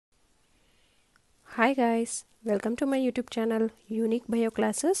Hi guys, welcome to my YouTube channel Unique Bio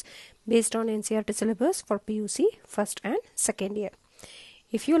Classes based on NCERT syllabus for PUC first and second year.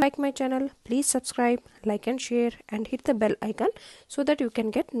 If you like my channel, please subscribe, like and share and hit the bell icon so that you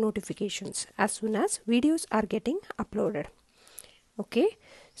can get notifications as soon as videos are getting uploaded. Okay,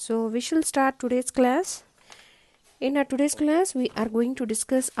 so we shall start today's class. In our today's class, we are going to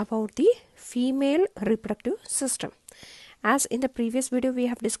discuss about the female reproductive system. As in the previous video, we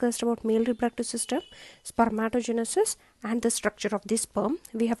have discussed about male reproductive system, spermatogenesis and the structure of the sperm.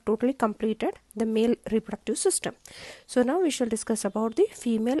 We have totally completed the male reproductive system. So now we shall discuss about the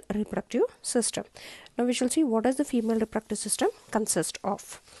female reproductive system. Now we shall see what does the female reproductive system consist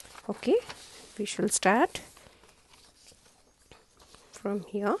of. Okay, we shall start from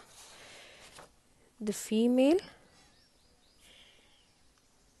here. The female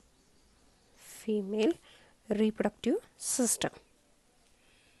reproductive system.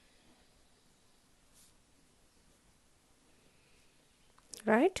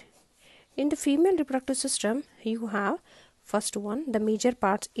 Right? In the female reproductive system, you have first one, the major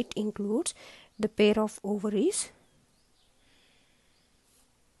parts. It includes the pair of ovaries,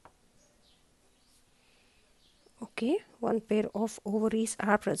 okay, one pair of ovaries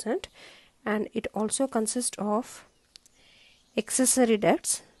are present, and it also consists of accessory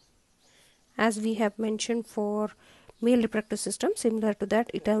ducts. As we have mentioned for male reproductive system, similar to that,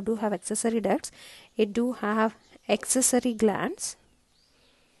 it do have accessory ducts. It do have accessory glands,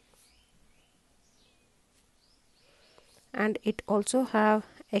 and it also have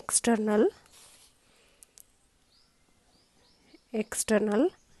external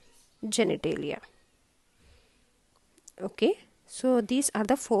genitalia. Okay, so these are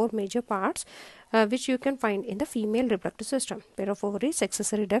the four major parts which you can find in the female reproductive system: pair of ovaries,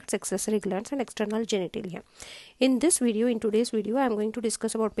 accessory ducts, accessory glands and external genitalia. In this video, in today's video, I am going to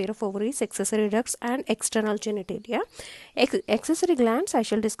discuss about pair of ovaries, accessory ducts and external genitalia. Accessory glands I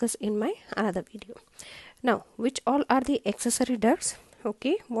shall discuss in my another video. Now, which all are the accessory ducts?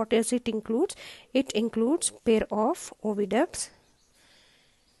 Okay, what does it includes? It includes pair of oviducts,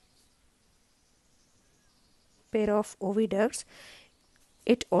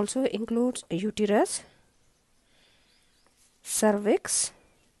 it also includes uterus, cervix,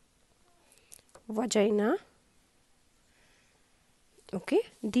 vagina. Okay,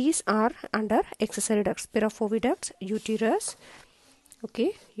 these are under accessory ducts: pair of oviducts, uterus,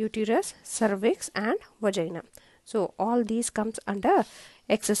 okay, uterus, cervix and vagina. So all these comes under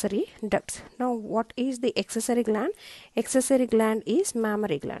accessory ducts. Now what is the accessory gland? Accessory gland is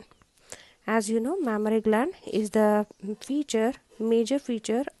mammary gland. As you know, mammary gland is the major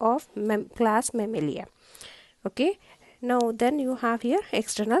feature of class Mammalia. Okay, now then you have here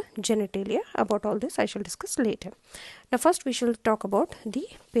external genitalia. About all this I shall discuss later. Now first we shall talk about the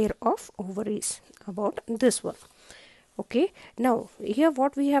pair of ovaries, about this one. Okay, now here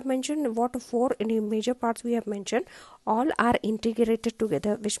what we have mentioned, what four major parts we have mentioned, all are integrated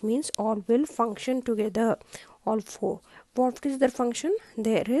together, which means all will function together, all four. What is their function?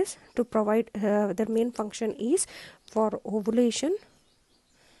 There is to provide, their main function is for ovulation,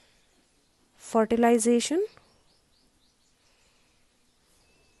 fertilization,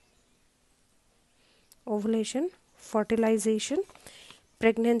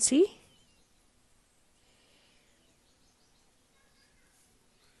 pregnancy,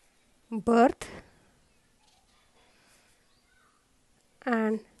 birth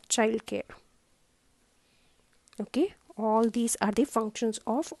and child care. Okay, all these are the functions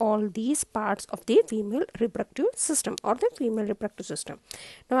of all these parts of the female reproductive system or the female reproductive system.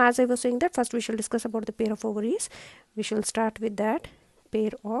 Now as I was saying that, first we shall discuss about the pair of ovaries. We shall start with that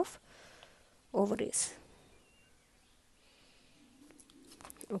pair of ovaries.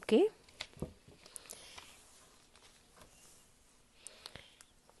 Okay,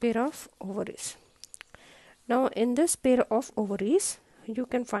 pair of ovaries. Now in this pair of ovaries, you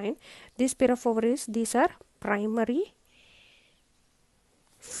can find this pair of ovaries. These are primary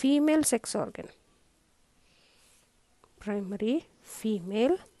female sex organ. Primary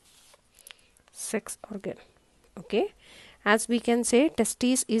female sex organ. Okay, as we can say,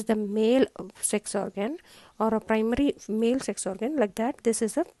 testes is the male sex organ or a primary male sex organ, like that. This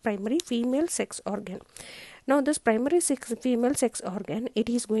is a primary female sex organ. Now this primary female sex organ, it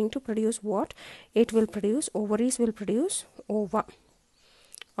is going to produce what? It will produce, ovaries will produce ova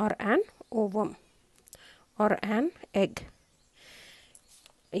or an ovum or an egg.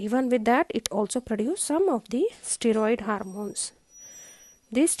 Even with that, it also produces some of the steroid hormones.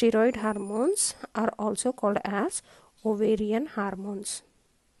 These steroid hormones are also called as ovarian hormones.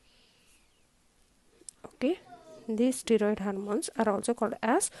 Okay, These steroid hormones are also called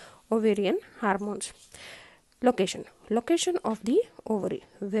as ovarian hormones. Location of the ovary.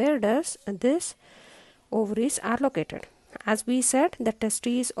 Where does this ovaries are located? As we said, the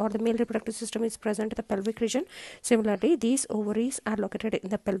testes or the male reproductive system is present in the pelvic region. Similarly, these ovaries are located in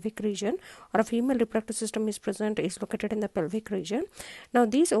the pelvic region, or a female reproductive system is located in the pelvic region. Now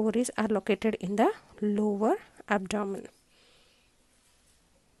these ovaries are located in the lower abdomen.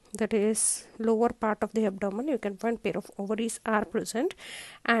 That is lower part of the abdomen. You can find pair of ovaries are present,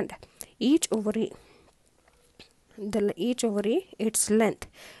 and each ovary, its length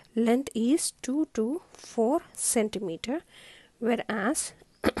is 2 to 4 centimeter, whereas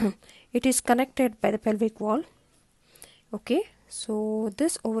it is connected by the pelvic wall. Okay, so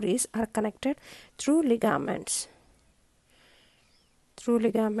these ovaries are connected through ligaments.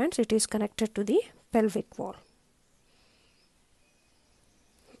 It is connected to the pelvic wall.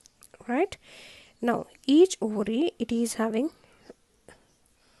 Right, now each ovary, it is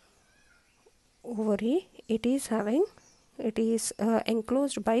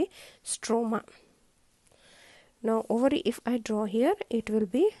enclosed by stroma. Now ovary, if I draw here, it will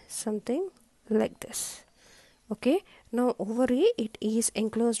be something like this. Okay, now ovary, it is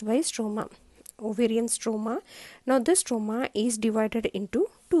enclosed by stroma, ovarian stroma. Now this stroma is divided into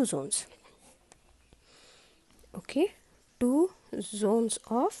two zones. Okay, two zones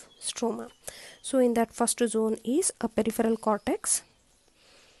of stroma. So in that first zone is a peripheral cortex.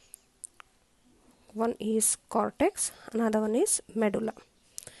 One is cortex, another one is medulla.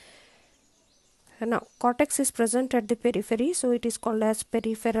 Now cortex is present at the periphery, so it is called as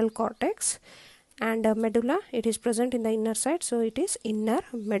peripheral cortex, and medulla, it is present in the inner side, so it is inner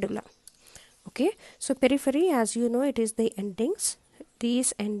medulla. Okay, so periphery, as you know, it is the endings.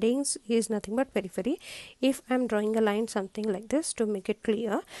 These endings is nothing but periphery. If I am drawing a line something like this to make it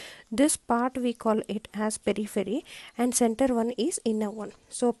clear, this part we call it as periphery, and center one is inner one.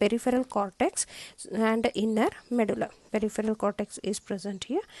 So peripheral cortex and inner medulla. Peripheral cortex is present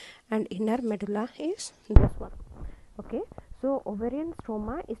here and inner medulla is this one. Okay, so ovarian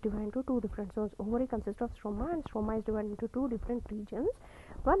stroma is divided into two different zones. Ovary consists of stroma, and stroma is divided into two different regions.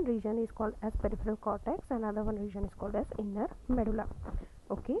 One region is called as peripheral cortex, another one region is called as inner medulla.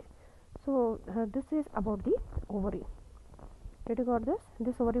 Okay, so this is about the ovary. Did you got this?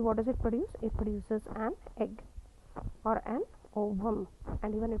 This ovary, what does it produce? It produces an egg or an ovum,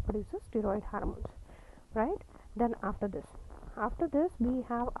 and even it produces steroid hormones, right? Then after this we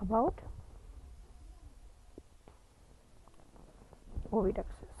have about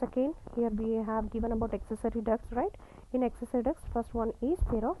oviducts. Second, here we have given about accessory ducts, right? In accessory ducts, first one is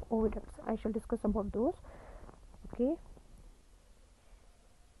pair of oviducts. I shall discuss about those. Okay,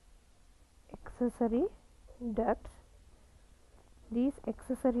 accessory ducts. These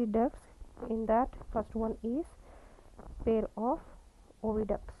accessory ducts, in that first one is pair of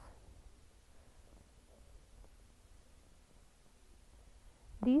oviducts.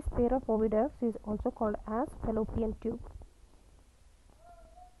 These pair of oviducts is also called as fallopian tube.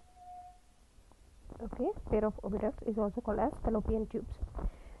 Okay, pair of oviducts is also called as fallopian tubes.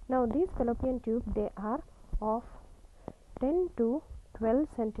 Now these fallopian tubes, they are of 10 to 12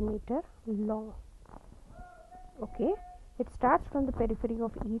 centimeter long. Okay, it starts from the periphery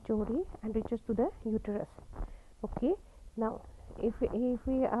of each ovary and reaches to the uterus. Okay, now if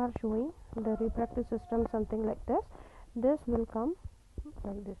we are showing the reproductive system something like this will come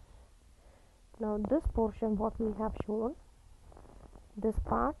like this. Now this portion what we have shown, this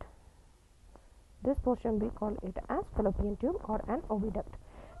portion we call it as fallopian tube or an oviduct.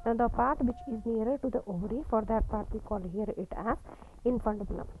 Now the part which is nearer to the ovary, for that part we call here it as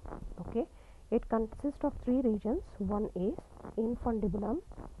infundibulum. Okay, it consists of three regions. One is infundibulum.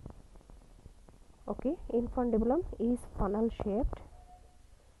 Okay, infundibulum is funnel shaped.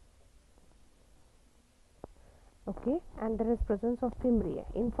 Okay, and there is presence of fimbriae.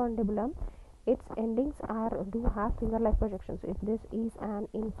 Infundibulum, its endings do have finger-like projections. If this is an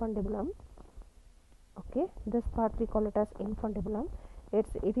infundibulum, okay, this part we call it as infundibulum. It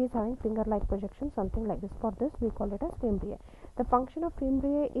is having finger-like projection, something like this. For this we call it as fimbriae. The function of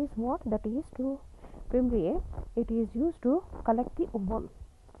fimbriae is what? That is fimbriae, it is used to collect the ovum.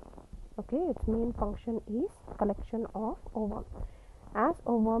 Okay, its main function is collection of ovum. As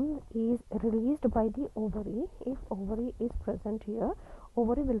ovum is released by the ovary, if ovary is present here,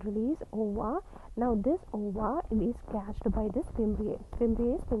 ovary will release ova. Now this ova is catched by this fimbriae.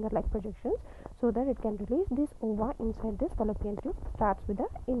 Fimbriae is finger-like projections, so that it can release this ova inside this fallopian tube. Starts with the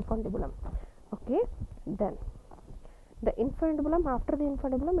infundibulum. Okay, then the infundibulum, after the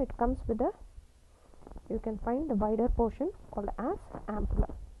infundibulum it comes with the, you can find the wider portion called as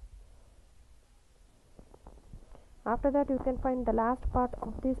ampulla. After that, you can find the last part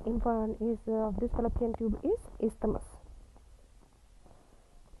of this this fallopian tube is isthmus.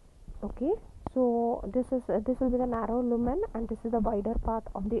 Okay, so this will be the narrow lumen, and this is the wider part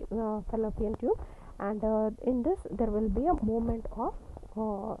of the fallopian tube, and in this there will be a movement of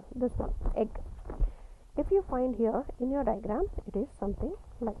this one egg. If you find here in your diagram, it is something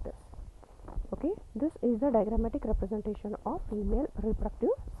like this. Okay, this is the diagrammatic representation of female reproductive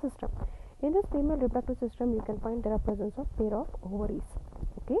system. In this female reproductive system, you can find there are presence of pair of ovaries.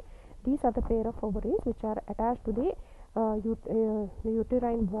 Okay, these are the pair of ovaries which are attached to the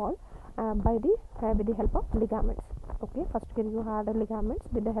uterine wall with the help of ligaments. Okay, first you have the ligaments.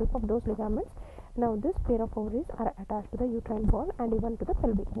 With the help of those ligaments, now this pair of ovaries are attached to the uterine wall and even to the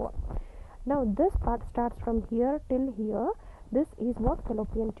pelvic wall. Now this part starts from here till here. This is what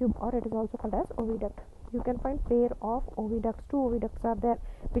fallopian tube, or it is also called as oviduct. You can find pair of oviducts. Two oviducts are there,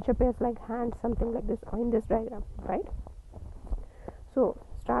 which appears like hands, something like this in this diagram, right? So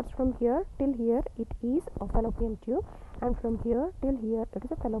starts from here till here, it is a fallopian tube, and from here till here it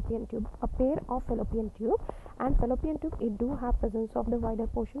is a fallopian tube, a pair of fallopian tube. And fallopian tube, it do have presence of the wider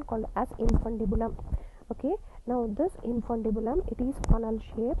portion called as infundibulum. Okay, now this infundibulum, it is funnel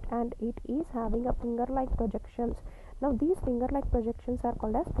shaped and it is having a finger like projections. Now these finger like projections are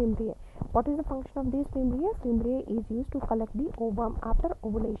called as fimbriae. What is the function of these fimbriae? Fimbriae is used to collect the ovum after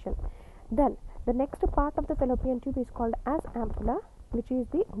ovulation. Then the next part of the fallopian tube is called as ampulla, which is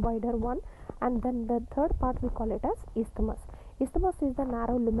the wider one, and then the third part we call it as isthmus. Isthmus is the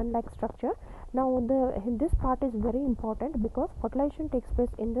narrow lumen like structure. Now this part is very important because fertilization takes place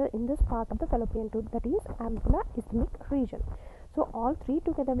in this part of the fallopian tube, that is ampulla isthmic region. So all three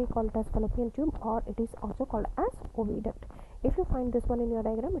together we call it as fallopian tube, or it is also called as oviduct. If you find this one in your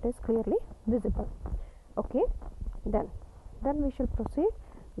diagram, it is clearly visible. Okay, then we shall proceed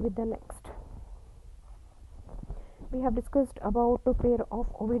with the next. We have discussed about a pair of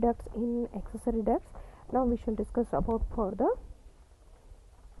oviducts in accessory ducts. Now we shall discuss about further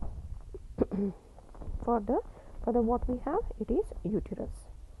what we have. It is uterus,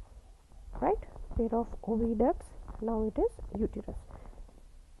 right? Pair of oviducts. Now it is uterus.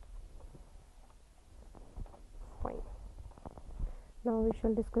 Fine. Now we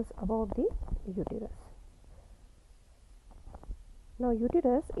shall discuss about the uterus. Now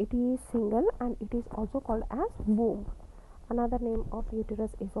uterus, it is single and it is also called as womb. Another name of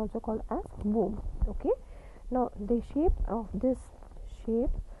uterus is also called as womb. Okay. Now the shape of this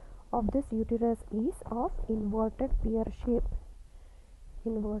uterus is of inverted pear shape.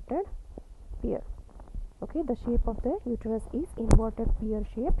 Inverted pear. Okay, the shape of the uterus is inverted pear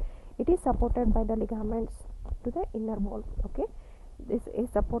shape. It is supported by the ligaments to the inner wall. Okay, this is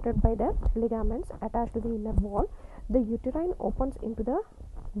supported by the ligaments attached to the inner wall. The uterine opens into the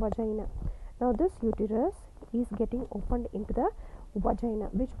vagina. Now this uterus is getting opened into the vagina.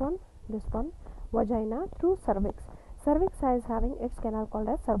 Which one? This one, vagina, through cervix. Cervix is having its canal called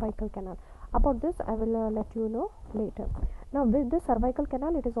as cervical canal. About this I will let you know later. Now with the cervical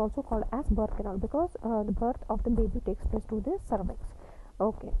canal, it is also called as birth canal because the birth of the baby takes place through the cervix.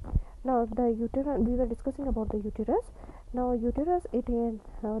 Okay, now the uterus, we were discussing about the uterus. Now uterus, it is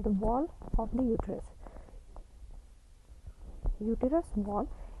the wall of the uterus. Uterus wall,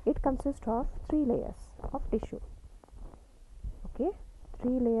 it consists of 3 layers of tissue. Okay,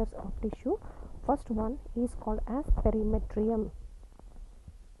 3 layers of tissue. First one is called as perimetrium.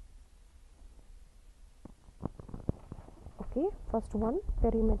 Okay, first one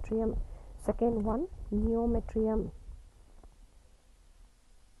perimetrium, second one myometrium,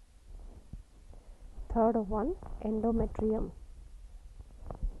 third one endometrium.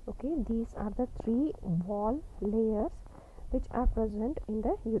 Okay, these are the 3 wall layers which are present in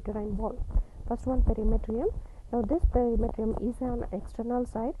the uterine wall. First one perimetrium. Now this perimetrium is on external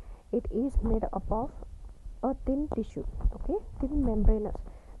side. It is made up of a thin tissue. Okay, thin membranous.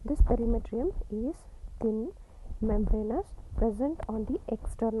 This perimetrium is thin membranous, present on the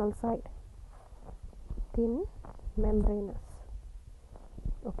external side. Thin membranous.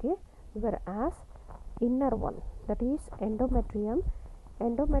 Okay, whereas inner one, that is endometrium.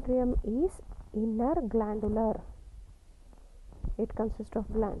 Endometrium is inner glandular. It consists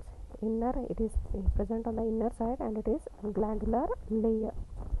of glands. Inner, it is present on the inner side and it is glandular layer.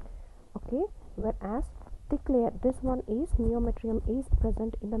 Okay, whereas thick layer, this one is myometrium, is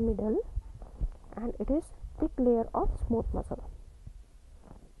present in the middle and it is thick layer of smooth muscle.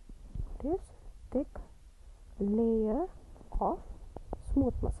 It is thick layer of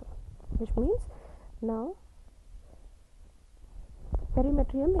smooth muscle, which means now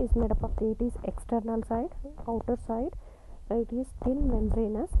perimetrium is made up of it is external side, outer side. It is thin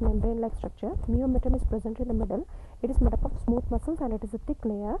membranous, membrane like structure. Myometrium is present in the middle. It is made up of smooth muscles and it is a thick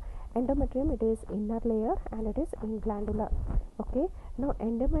layer. Endometrium, it is inner layer and it is glandular. Okay, now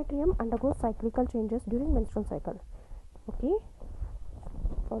endometrium undergoes cyclical changes during menstrual cycle. Okay,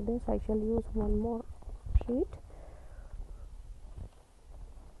 for this I shall use one more sheet.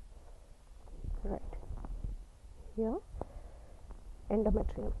 Right here,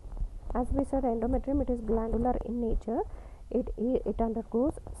 endometrium. As we said, endometrium, it is glandular in nature. It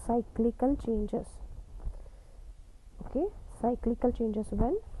undergoes cyclical changes. Okay, cyclical changes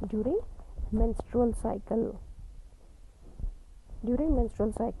when? During menstrual cycle. During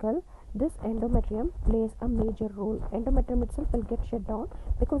menstrual cycle, this endometrium plays a major role. Endometrium itself will get shut down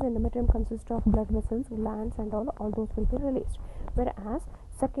because endometrium consists of blood vessels, glands and all those will be released. Whereas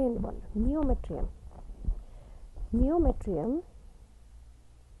second one, myometrium. Myometrium,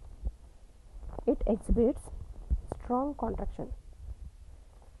 it exhibits strong contraction.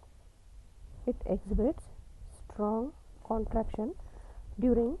 It exhibits strong contraction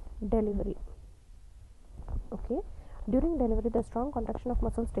during delivery. Okay, during delivery the strong contraction of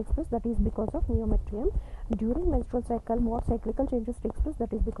muscles takes place, that is because of myometrium. During menstrual cycle, more cyclical changes takes place,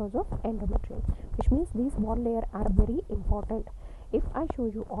 that is because of endometrium, which means these wall layer are very important. If I show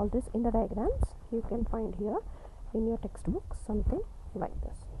you all this in the diagrams, you can find here in your textbook something like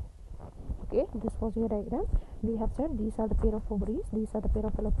this. Okay, this was your diagram. We have said these are the pair of ovaries, these are the pair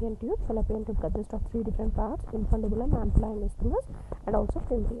of fallopian tube. Fallopian tube consists of three different parts: infundibulum, ampulla and isthmus, and also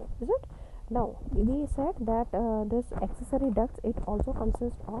fimbrium. Is it? Now we said that this accessory ducts, it also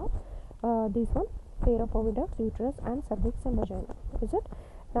consists of this one, pair of oviducts, uterus and cervix and vagina. Is it?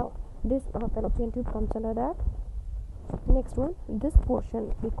 Now this fallopian tube comes under that. Next one, this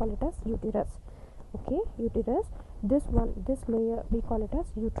portion we call it as uterus. Okay, uterus. This one, this layer we call it as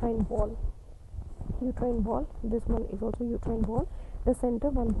uterine wall. Uterine wall, this one is also uterine wall. The center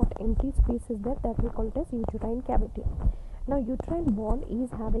one, what empty space is there, that we call it as uterine cavity. Now uterine wall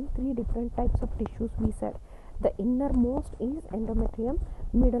is having three different types of tissues. We said the innermost is endometrium,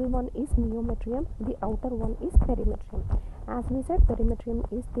 middle one is myometrium, the outer one is perimetrium. As we said, perimetrium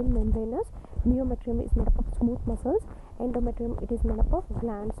is thin membranous, myometrium is made up of smooth muscles, endometrium it is made up of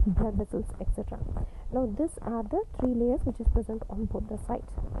glands, blood vessels, etc. Now these are the three layers which is present on both the sides,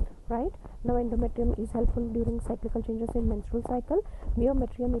 right? Now endometrium is helpful during cyclical changes in menstrual cycle.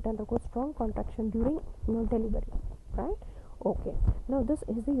 Myometrium, it undergoes strong contraction during delivery, right? Okay, now this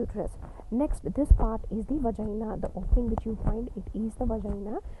is the uterus. Next, this part is the vagina. The opening which you find, it is the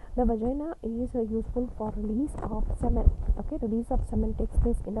vagina. The vagina is useful for release of semen. Okay, release of semen takes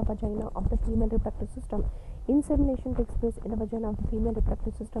place in the vagina of the female reproductive system. Insemination takes place in the vagina of the female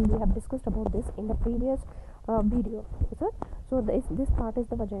reproductive system. We have discussed about this in the previous video. Is it? So this part is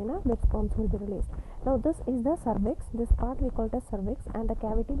the vagina where sperms will be released. Now this is the cervix. This part we call it as cervix, and the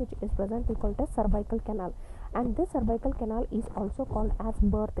cavity which is present we call it as cervical canal. And this cervical canal is also called as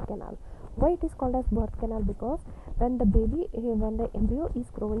birth canal. Why it is called as birth canal? Because when the baby, when the embryo is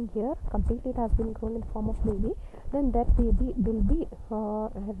growing here, completely it has been grown in the form of baby, then that baby will be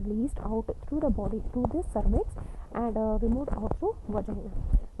released out through the body, through this cervix, and removed out through vagina.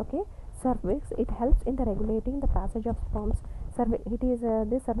 Okay, cervix, it helps in the regulating the passage of sperms.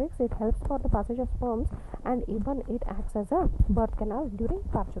 This cervix, it helps for the passage of sperms, and even it acts as a birth canal during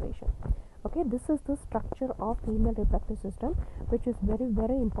parturition. Okay, this is the structure of female reproductive system, which is very,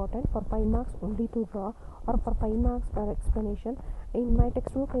 very important. For 5 marks only to draw, or for 5 marks per explanation. In my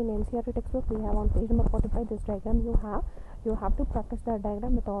textbook, in NCERT textbook, we have on page number 45 this diagram. You have to practice that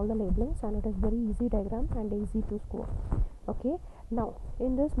diagram with all the labelings, and it is very easy diagram and easy to score. Okay, now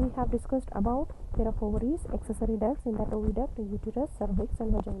in this we have discussed about pair of ovaries, accessory ducts, in that oviduct, uterus, cervix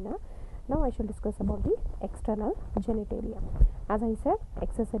and vagina. Now I shall discuss about the external genitalia. As I said,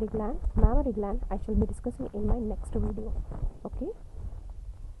 accessory gland, mammary gland, I shall be discussing in my next video. Okay,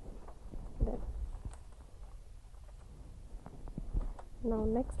 then now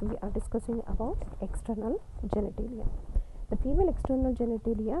next we are discussing about external genitalia. The female external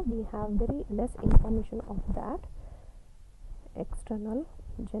genitalia, we have very less information of that. External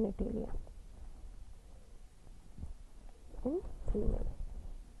genitalia in female.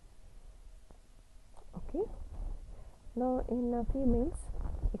 Okay, now in females,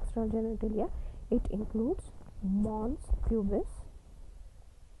 external genitalia, it includes mons pubis,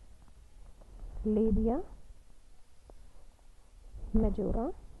 labia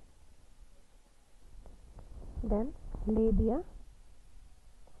majora, then labia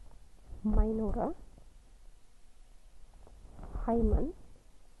minora, hymen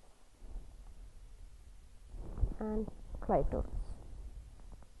and clitoris.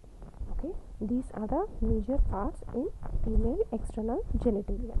 Okay, these are the major parts in female external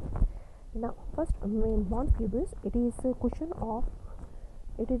genitalia. Now first, mons pubis, it is a cushion of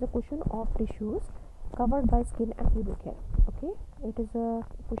tissues covered by skin and pubic hair. Okay, it is a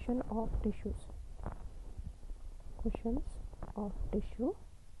cushion of cushions of tissue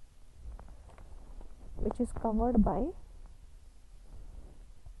which is covered by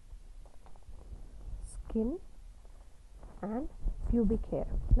skin and pubic hair.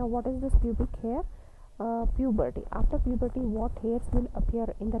 Now what is this pubic hair? Puberty. After puberty, what hairs will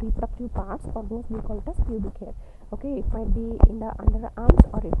appear in the reproductive parts, for those we call it as pubic hair. Okay, it might be in the underarms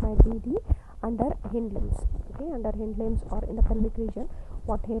or it might be the under hind limbs. Okay, under hind limbs or in the pelvic region,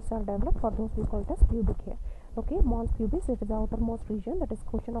 what hairs are developed, for those we call it as pubic hair. Okay, mons pubis, it is the outermost region, that is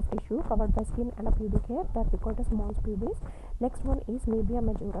cushion of tissue covered by skin and a pubic hair, that we call it as mons pubis. Next one is labia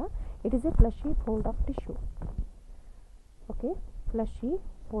majora. It is a fleshy fold of tissue. Okay, fleshy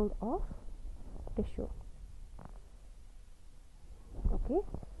fold of tissue. Okay,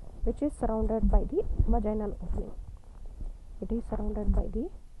 which is surrounded by the vaginal opening. It is surrounded by the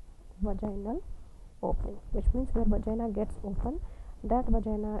vaginal opening, which means where vagina gets open, that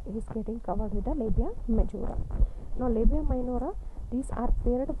vagina is getting covered with the labia majora. Now labia minora, these are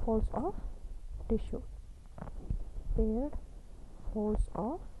paired folds of tissue. Paired folds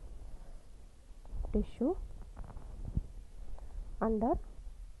of tissue under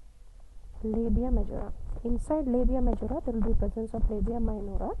labia majora. Inside labia majora, there will be presence of labia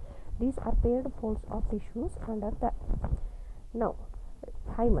minora. These are paired folds of tissues under that. Now,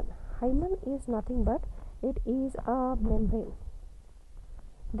 hymen. Hymen is nothing but it is a membrane.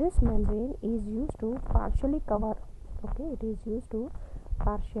 This membrane is used to partially cover. Okay, it is used to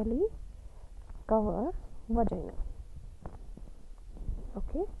partially cover vagina.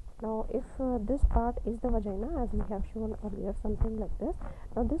 Okay. Now if this part is the vagina, as we have shown earlier, something like this.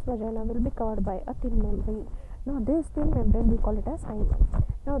 Now this vagina will be covered by a thin membrane. Now this thin membrane we call it as hymen.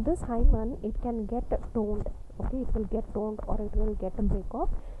 Now this hymen, it can get toned. Okay, it will get toned or it will get a break off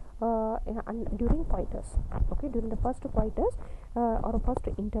during coitus. Okay, during the first coitus or first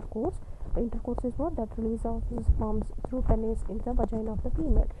intercourse. Intercourse is what? That release of sperms through penis into the vagina of the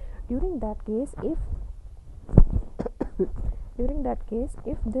female. During that case, if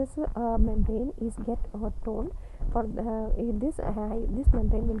if this membrane is get toned, for this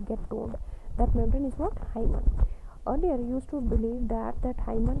membrane will get toned. That membrane is what? Hymen. Earlier used to believe that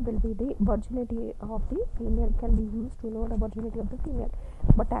hymen will be the virginity of the female, can be used to know the virginity of the female,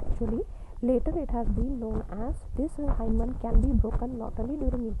 but actually later it has been known as this hymen can be broken not only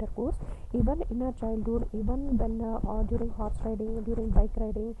during intercourse, even in a childhood, even when during horse riding, during bike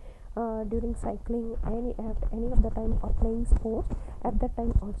riding, during cycling, any of the time, or playing sports. At that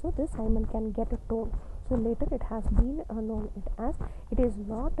time also this hymen can get toned. So later it has been known it as, it is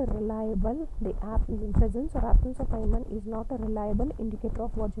not a reliable, the presence or absence of hymen is not a reliable indicator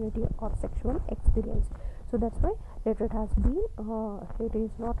of virginity or sexual experience. So that's why later it has been it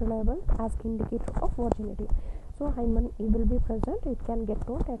is not reliable as indicator of virginity. So hymen will be present, it can get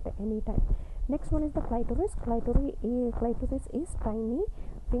toned at any time. Next one is the clitoris. Clitoris is tiny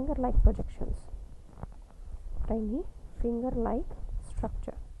finger-like projections. Tiny finger-like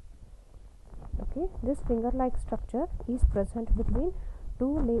structure. Okay, this finger-like structure is present between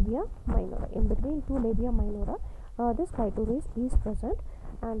two labia minora. In between two labia minora, this clitoris is present,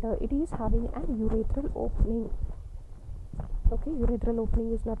 and it is having an urethral opening. Okay, urethral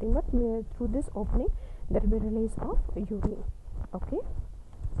opening is nothing but through this opening there will be release of urine. Okay,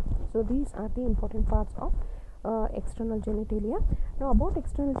 so these are the important parts of external genitalia. Now about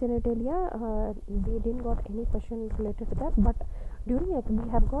external genitalia, we didn't got any question related to that, but during we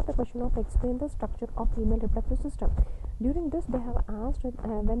have got a question of explain the structure of female reproductive system. During this they have asked,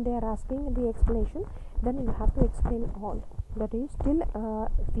 when they are asking the explanation, then you have to explain all. That is till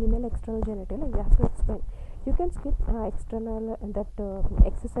female external genitalia you have to explain. You can skip external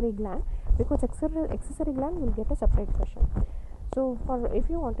accessory gland, because accessory gland will get a separate question. So for if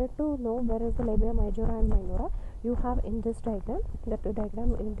you wanted to know where is the labia majora and minora, you have in this diagram. That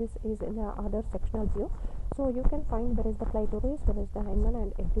diagram in this is in the other sectional view. So you can find where is the clitoris, where is the hymen,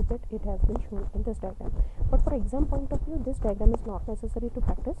 and every bit it has been shown in this diagram. But for exam point of view, this diagram is not necessary to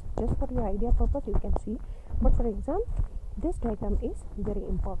practice. Just for your idea purpose you can see. But for exam, this diagram is very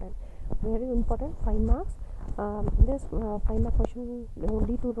important. Very important. 5 marks. This 5 mark question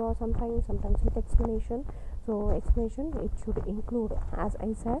only to draw sometimes with explanation. So explanation, it should include, as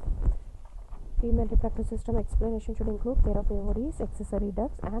I said, female reproductive system explanation should include pair of ovaries, accessory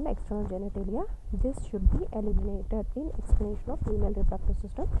ducts, and external genitalia. This should be eliminated in explanation of female reproductive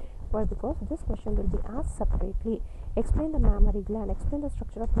system. Why? Because this question will be asked separately. Explain the mammary gland, explain the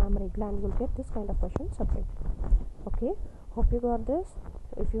structure of mammary gland. You will get this kind of question separately. Okay, Hope you got this.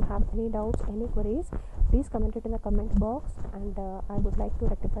 If you have any doubts, any queries, please comment it in the comment box, and I would like to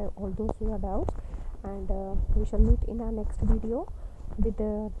rectify all those your doubts. And we shall meet in our next video with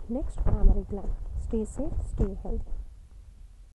the next mammary gland. Stay safe, stay healthy.